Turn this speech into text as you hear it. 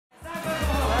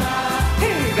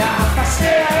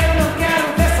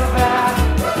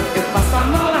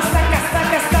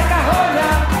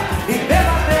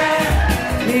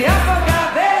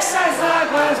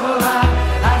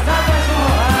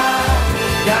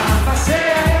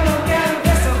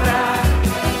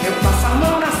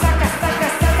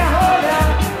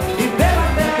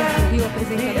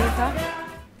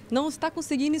está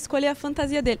conseguindo escolher a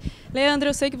fantasia dele. Leandro,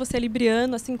 eu sei que você é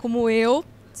libriano, assim como eu,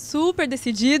 super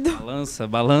decidido.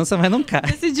 Balança, mas não cai.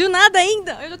 Decidiu nada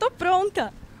ainda, eu já tô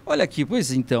pronta. Olha aqui,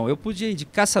 pois então, eu podia ir de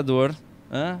caçador,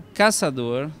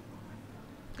 caçador.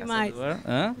 Que mais?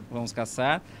 Vamos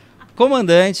caçar.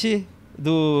 Comandante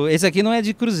do... Esse aqui não é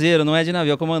de cruzeiro, não é de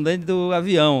navio, é o comandante do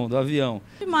avião.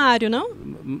 De Mário, não?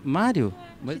 Mário?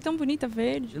 Que tão bonita,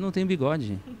 verde. Eu não tenho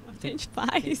bigode. A gente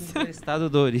faz. Emprestado do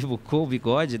Dori, bucou o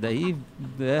bigode, daí...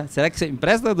 Será que você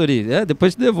empresta, Dori?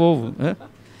 Depois te devolvo.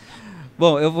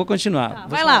 Bom, eu vou continuar.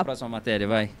 Vai lá. A próxima matéria,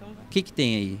 vai. O que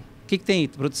tem aí? O que tem,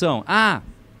 produção?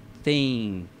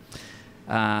 Tem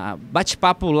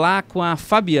bate-papo lá com a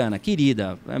Fabiana,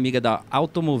 querida, amiga da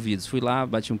Automovidros. Fui lá,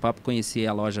 bati um papo, conheci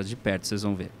a loja de perto, vocês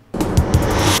vão ver.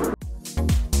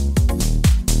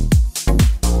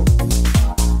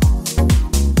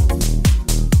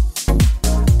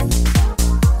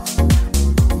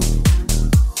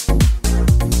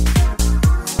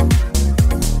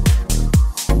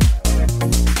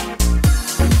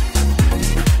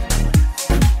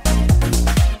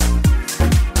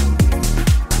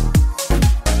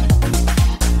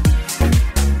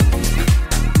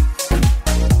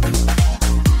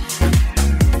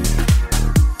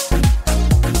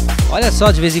 Olha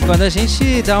só, de vez em quando a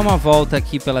gente dá uma volta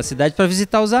aqui pela cidade para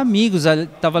visitar os amigos.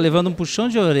 Tava levando um puxão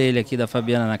de orelha aqui da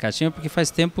Fabiana na caixinha, porque faz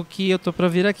tempo que eu tô para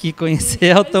vir aqui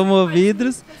conhecer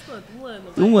Automovidros.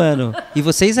 Um ano. E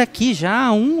vocês aqui já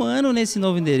há um ano nesse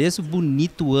novo endereço,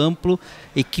 bonito, amplo,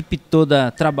 equipe toda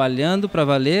trabalhando para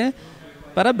valer.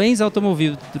 Parabéns,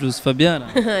 Automovidros, Fabiana.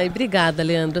 Obrigada,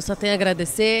 Leandro. Eu só tenho a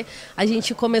agradecer. A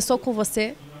gente começou com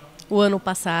você o ano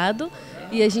passado.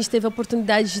 E a gente teve a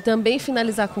oportunidade de também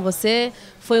finalizar com você.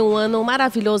 Foi um ano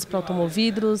maravilhoso para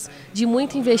Automovidros, de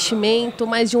muito investimento,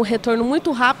 mas de um retorno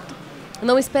muito rápido.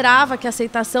 Não esperava que a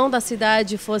aceitação da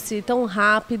cidade fosse tão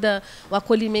rápida, o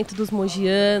acolhimento dos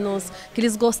mogianos, que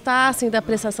eles gostassem da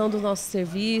prestação dos nossos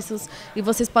serviços. E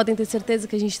vocês podem ter certeza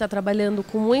que a gente está trabalhando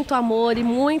com muito amor e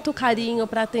muito carinho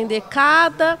para atender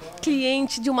cada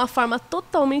cliente de uma forma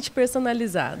totalmente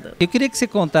personalizada. Eu queria que você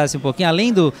contasse um pouquinho,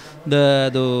 além do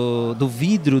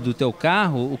vidro do teu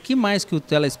carro, o que mais que o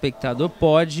telespectador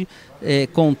pode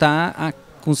contar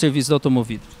com o serviço da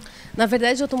Automovidros? Na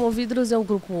verdade, a Automovidros é um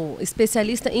grupo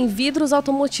especialista em vidros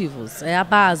automotivos, é a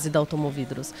base da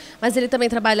Automovidros. Mas ele também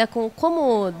trabalha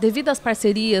devido às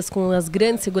parcerias com as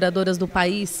grandes seguradoras do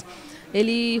país,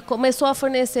 ele começou a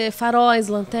fornecer faróis,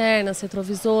 lanternas,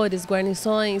 retrovisores,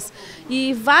 guarnições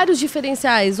e vários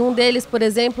diferenciais. Um deles, por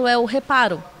exemplo, é o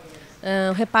reparo.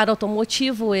 O reparo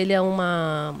automotivo, ele é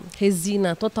uma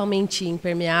resina totalmente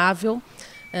impermeável,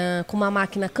 com uma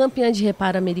máquina campeã de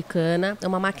reparo americana, é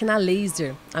uma máquina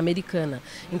laser americana.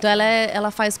 Então ela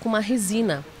faz com uma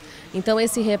resina. Então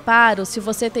esse reparo, se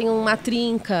você tem uma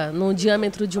trinca no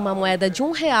diâmetro de uma moeda de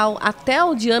R$1 até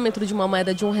o diâmetro de uma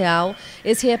moeda de R$1,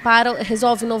 esse reparo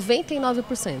resolve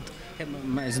 99%.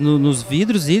 Mas nos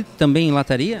vidros e também em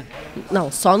lataria?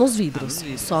 Não, só nos vidros.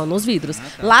 Só nos vidros. Tá.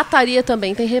 Lataria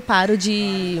também tem reparo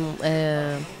de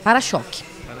para-choque.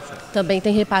 Também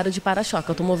tem reparo de para-choque.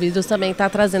 A Automovidros também está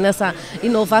trazendo essa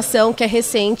inovação que é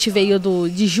recente, veio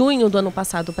de junho do ano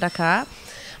passado para cá.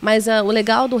 Mas o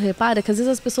legal do reparo é que às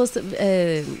vezes as pessoas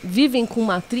vivem com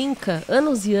uma trinca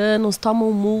anos e anos,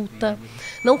 tomam multa,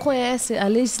 não conhecem a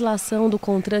legislação do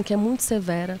CONTRAN, que é muito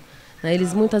severa. Né?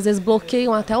 Eles muitas vezes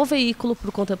bloqueiam até o veículo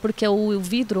porque o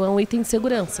vidro é um item de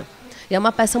segurança. E é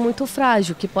uma peça muito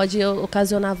frágil, que pode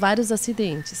ocasionar vários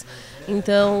acidentes.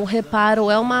 Então o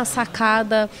reparo é uma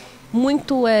sacada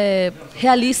muito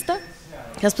realista,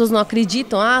 que as pessoas não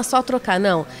acreditam, só trocar.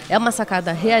 Não, é uma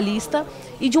sacada realista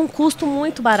e de um custo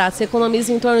muito barato. Você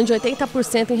economiza em torno de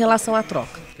 80% em relação à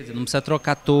troca. Quer dizer, não precisa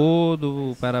trocar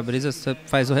todo o para-brisa, você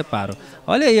faz o reparo.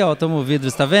 Olha aí, ó,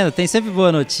 Automovidros, tá vendo? Tem sempre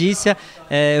boa notícia.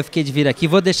 Eu fiquei de vir aqui,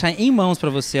 vou deixar em mãos para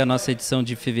você a nossa edição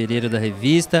de fevereiro da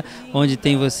revista, onde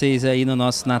tem vocês aí no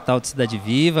nosso Natal de Cidade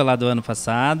Viva, lá do ano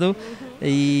passado.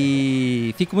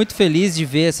 E fico muito feliz de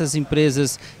ver essas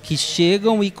empresas que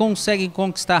chegam e conseguem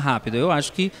conquistar rápido. Eu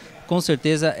acho que, com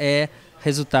certeza, é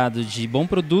resultado de bom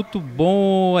produto,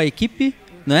 boa equipe,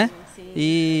 né?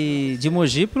 E de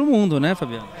Mogi para o mundo, né,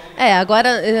 Fabiana?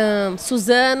 Agora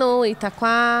Suzano,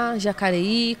 Itaquá,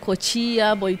 Jacareí,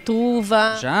 Cotia,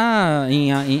 Boituva. Já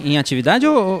em atividade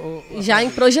ou... Já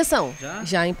em projeção.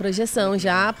 Já em projeção.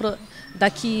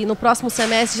 Daqui no próximo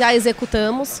semestre já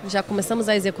executamos, já começamos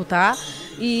a executar.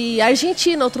 E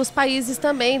Argentina, outros países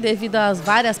também, devido às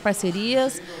várias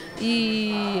parcerias.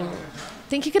 E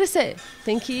tem que crescer,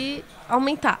 tem que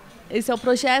aumentar. Esse é o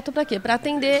projeto para quê? Para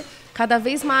atender cada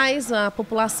vez mais a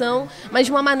população, mas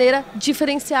de uma maneira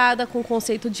diferenciada, com o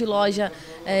conceito de loja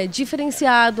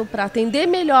diferenciado, para atender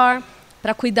melhor,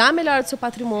 para cuidar melhor do seu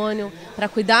patrimônio, para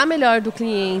cuidar melhor do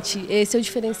cliente. Esse é o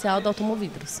diferencial da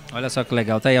Automovidros. Olha só que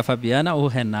legal, tá aí a Fabiana, o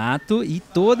Renato e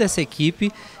toda essa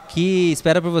equipe que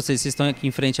espera por vocês. Vocês estão aqui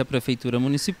em frente à Prefeitura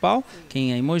Municipal,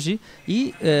 quem é em Mogi,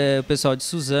 e o pessoal de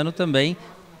Suzano também,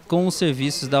 com os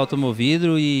serviços da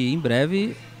Automovidro e em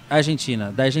breve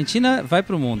Argentina. Da Argentina vai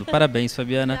para o mundo. Parabéns,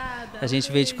 Fabiana. A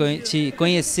gente veio te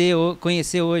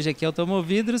conhecer hoje aqui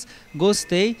Automovidros.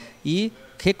 Gostei e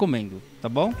recomendo, tá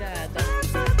bom? Obrigada.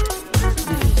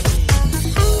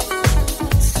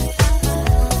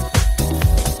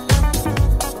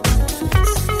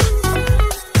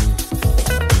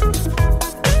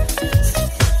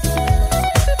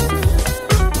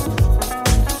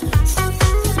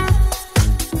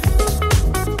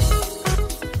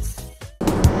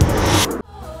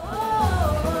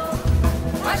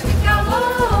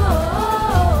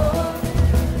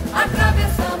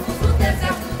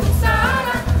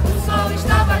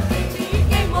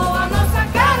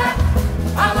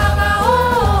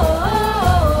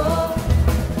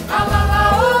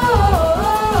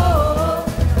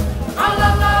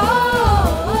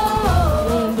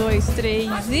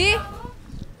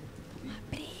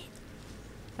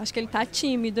 Acho que ele tá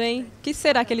tímido, hein? O que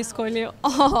será que ele escolheu?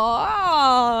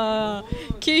 Oh,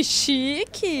 que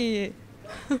chique!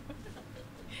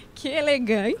 Que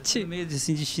elegante! Meio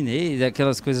assim de chinês,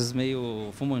 aquelas coisas meio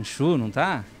fumanchu, não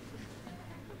tá?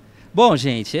 Bom,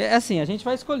 gente, é assim, a gente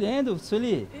vai escolhendo.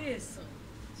 Sueli? Isso.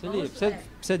 Sueli,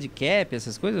 precisa de cap,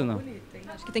 essas coisas ou não?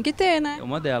 Acho que tem que ter, né? É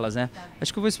uma delas, né?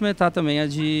 Acho que eu vou experimentar também a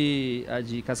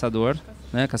de caçador,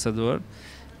 né? Caçador.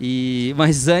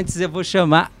 Mas antes eu vou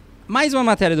chamar mais uma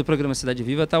matéria do programa Cidade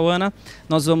Viva, tá, Ana?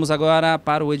 Nós vamos agora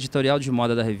para o editorial de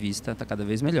moda da revista. Tá cada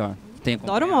vez melhor.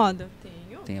 Adoro moda.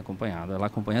 Tem acompanhado, ela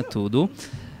acompanha tudo.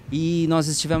 E nós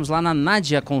estivemos lá na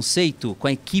Nadia Conceito com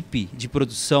a equipe de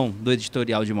produção do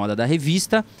editorial de moda da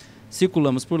revista.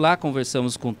 Circulamos por lá,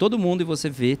 conversamos com todo mundo e você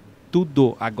vê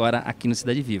tudo agora aqui no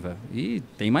Cidade Viva. E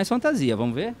tem mais fantasia,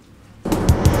 vamos ver?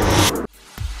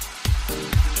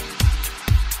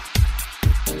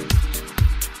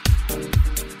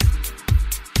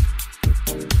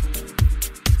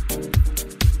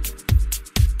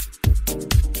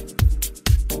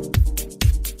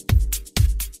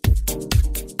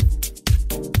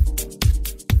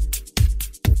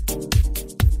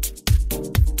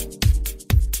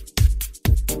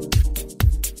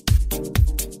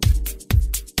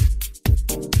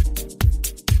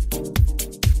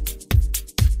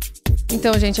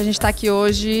 Então, gente, a gente está aqui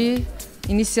hoje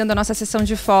iniciando a nossa sessão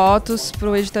de fotos para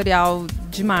o editorial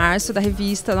de março da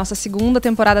revista, nossa segunda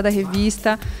temporada da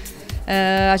revista.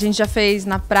 A gente já fez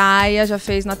na praia, já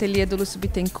fez no ateliê do Lúcio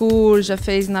Bittencourt, já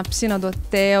fez na piscina do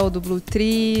hotel do Blue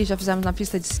Tree, já fizemos na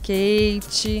pista de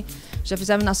skate, já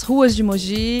fizemos nas ruas de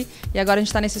Mogi e agora a gente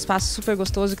está nesse espaço super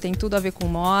gostoso que tem tudo a ver com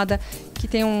moda, que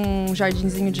tem um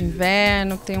jardinzinho de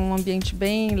inverno, que tem um ambiente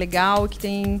bem legal, que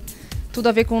tem tudo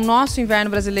a ver com o nosso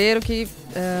inverno brasileiro, que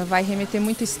vai remeter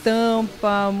muita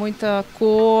estampa, muita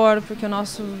cor, porque o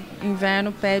nosso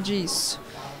inverno pede isso.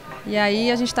 E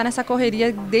aí a gente está nessa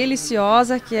correria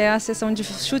deliciosa, que é a sessão de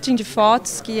shooting de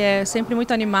fotos, que é sempre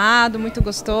muito animado, muito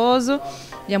gostoso.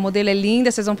 E a modelo é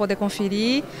linda, vocês vão poder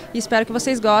conferir. E espero que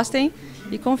vocês gostem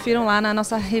e confiram lá na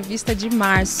nossa revista de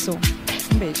março.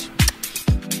 Um beijo.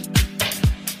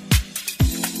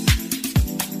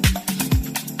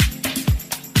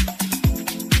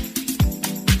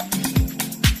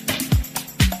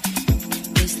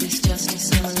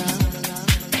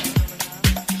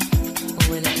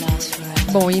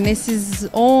 Bom, e nesses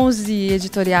 11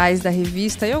 editoriais da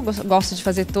revista, eu gosto de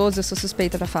fazer todos, eu sou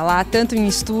suspeita para falar, tanto em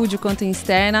estúdio quanto em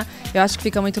externa, eu acho que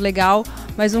fica muito legal,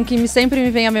 mas um que sempre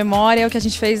me vem à memória é o que a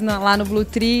gente fez lá no Blue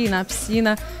Tree, na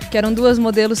piscina, que eram duas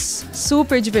modelos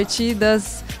super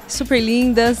divertidas, super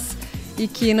lindas, e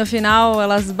que no final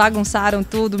elas bagunçaram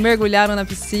tudo, mergulharam na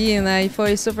piscina e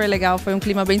foi super legal, foi um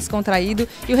clima bem descontraído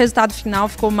e o resultado final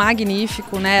ficou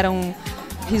magnífico, né? Era um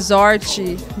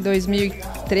resort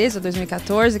 2013 ou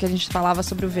 2014, que a gente falava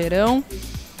sobre o verão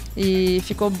e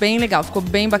ficou bem legal, ficou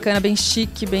bem bacana, bem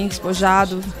chique, bem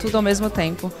despojado, tudo ao mesmo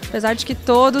tempo. Apesar de que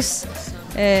todos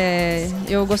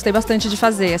eu gostei bastante de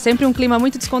fazer. É sempre um clima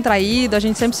muito descontraído, a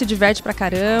gente sempre se diverte pra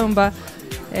caramba,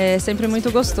 é sempre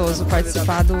muito gostoso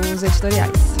participar dos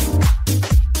editoriais.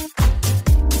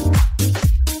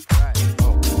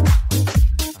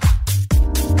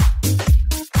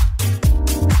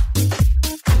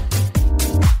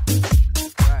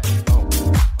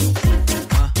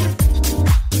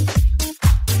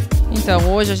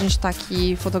 Então, hoje a gente está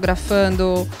aqui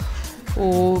fotografando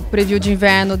o preview de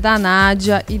inverno da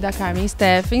Nadia e da Carmen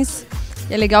Steffens.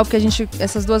 É legal porque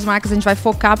essas duas marcas a gente vai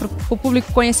focar para o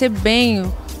público conhecer bem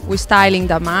o styling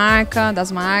da marca,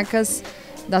 das marcas,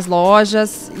 das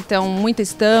lojas. Então, muita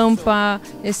estampa,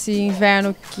 esse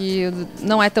inverno que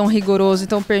não é tão rigoroso,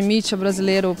 então permite ao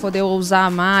brasileiro poder usar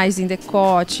mais em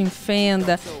decote, em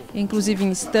fenda, inclusive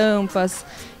em estampas.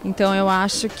 Então, eu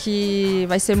acho que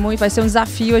vai ser um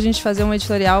desafio a gente fazer um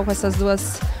editorial com essas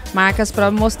duas marcas para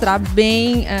mostrar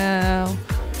bem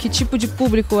que tipo de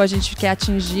público a gente quer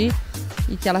atingir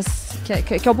e que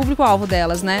é o público-alvo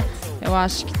delas, né? Eu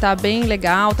acho que tá bem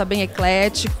legal, tá bem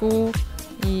eclético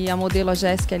e a modelo, a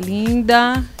Jéssica, é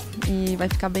linda e vai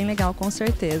ficar bem legal, com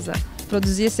certeza.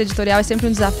 Produzir esse editorial é sempre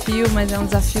um desafio, mas é um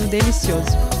desafio delicioso.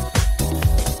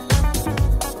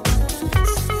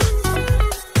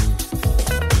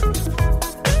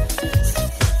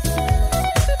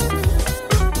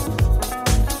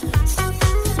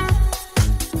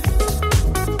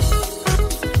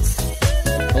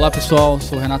 Olá pessoal,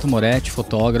 sou o Renato Moretti,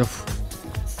 fotógrafo.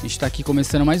 A gente está aqui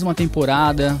começando mais uma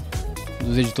temporada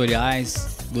dos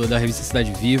editoriais da Revista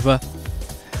Cidade Viva.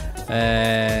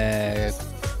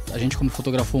 A gente, como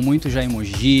fotografou muito já em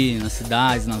Mogi, nas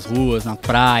cidades, nas ruas, na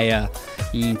praia,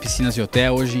 em piscinas de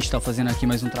hotel, hoje a gente está fazendo aqui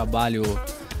mais um trabalho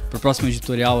para o próximo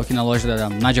editorial aqui na loja da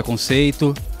Nadia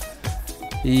Conceito.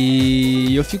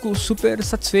 E eu fico super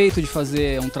satisfeito de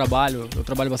fazer um trabalho, eu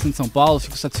trabalho bastante em São Paulo,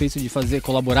 fico satisfeito de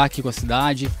colaborar aqui com a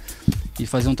cidade e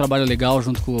fazer um trabalho legal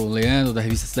junto com o Leandro, da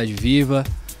Revista Cidade Viva.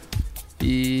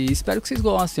 E espero que vocês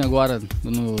gostem agora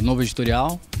do novo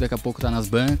editorial, daqui a pouco está nas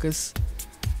bancas.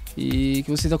 E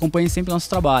que vocês acompanhem sempre o nosso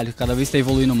trabalho, cada vez está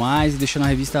evoluindo mais e deixando a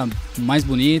revista mais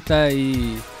bonita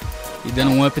e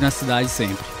dando um up na cidade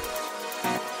sempre.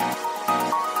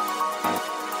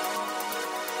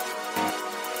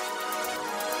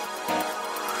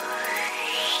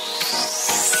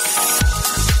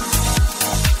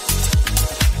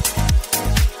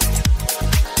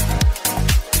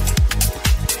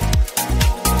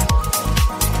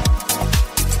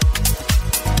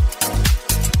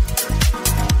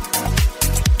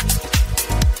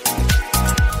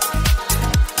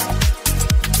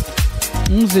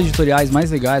 Um dos editoriais mais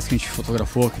legais que a gente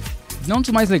fotografou, não dos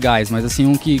mais legais, mas assim,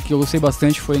 um que eu gostei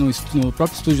bastante foi no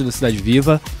próprio estúdio da Cidade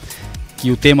Viva,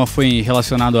 que o tema foi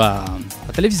relacionado à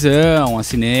televisão, a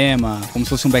cinema, como se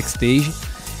fosse um backstage.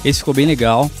 Esse ficou bem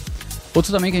legal.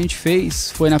 Outro também que a gente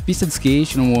fez foi na pista de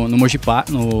skate, no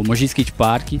Mogi Skate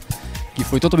Park, que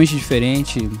foi totalmente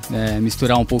diferente,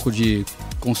 misturar um pouco de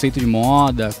conceito de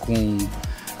moda com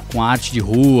a arte de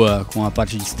rua, com a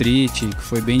parte de street, que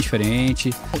foi bem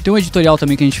diferente. Tem um editorial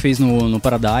também que a gente fez no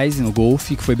Paradise, no Golf,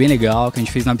 que foi bem legal, que a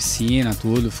gente fez na piscina,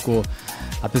 tudo. Ficou,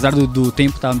 apesar do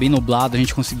tempo estar bem nublado, a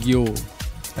gente conseguiu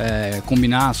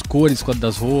combinar as cores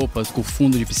das roupas, com o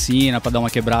fundo de piscina, para dar uma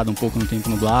quebrada um pouco no tempo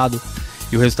nublado.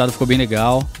 E o resultado ficou bem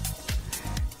legal.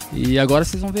 E agora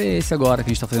vocês vão ver esse agora, que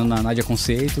a gente está fazendo na Nadia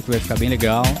Conceito, que vai ficar bem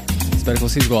legal. Espero que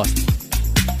vocês gostem.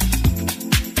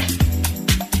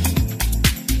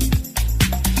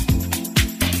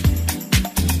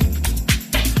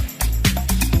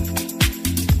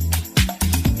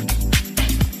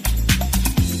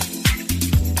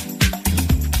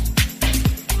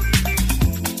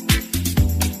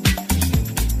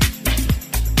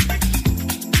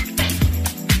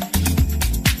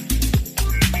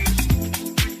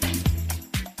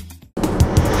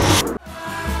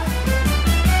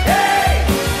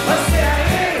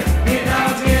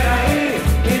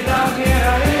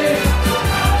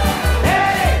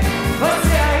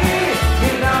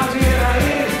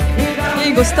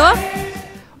 Gostou?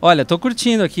 Olha, tô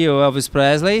curtindo aqui o Elvis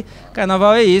Presley.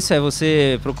 Carnaval é isso, é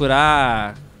você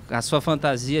procurar a sua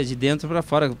fantasia de dentro pra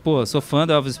fora. Pô, sou fã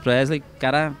do Elvis Presley,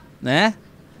 cara, né?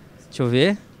 Deixa eu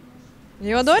ver.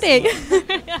 Eu adorei.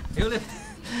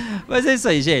 Mas é isso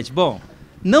aí, gente. Bom,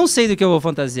 não sei do que eu vou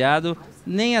fantasiado,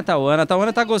 nem a Tauana. A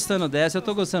Tauana tá gostando dessa, eu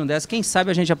tô gostando dessa. Quem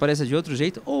sabe a gente apareça de outro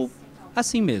jeito ou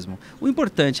assim mesmo. O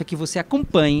importante é que você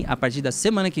acompanhe, a partir da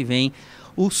semana que vem,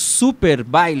 o super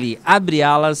baile Abre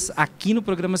Alas aqui no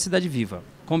programa Cidade Viva.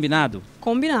 Combinado?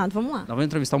 Combinado, vamos lá. Nós vamos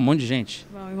entrevistar um monte de gente.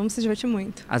 Vamos se divertir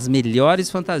muito. As melhores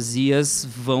fantasias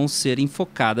vão ser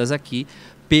enfocadas aqui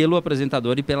pelo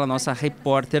apresentador e pela nossa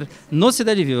repórter no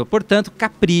Cidade Viva. Portanto,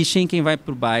 caprichem quem vai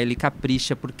pro baile,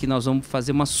 capricha, porque nós vamos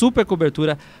fazer uma super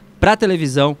cobertura para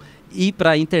televisão e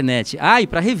para internet. Ah, e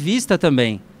para revista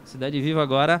também. Cidade Viva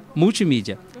agora,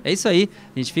 multimídia. É isso aí,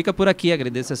 a gente fica por aqui,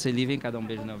 agradeço a Celi, vem cada um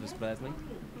beijo no Elvis Presley.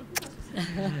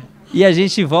 E a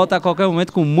gente volta a qualquer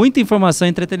momento com muita informação e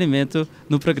entretenimento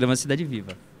no programa Cidade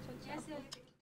Viva.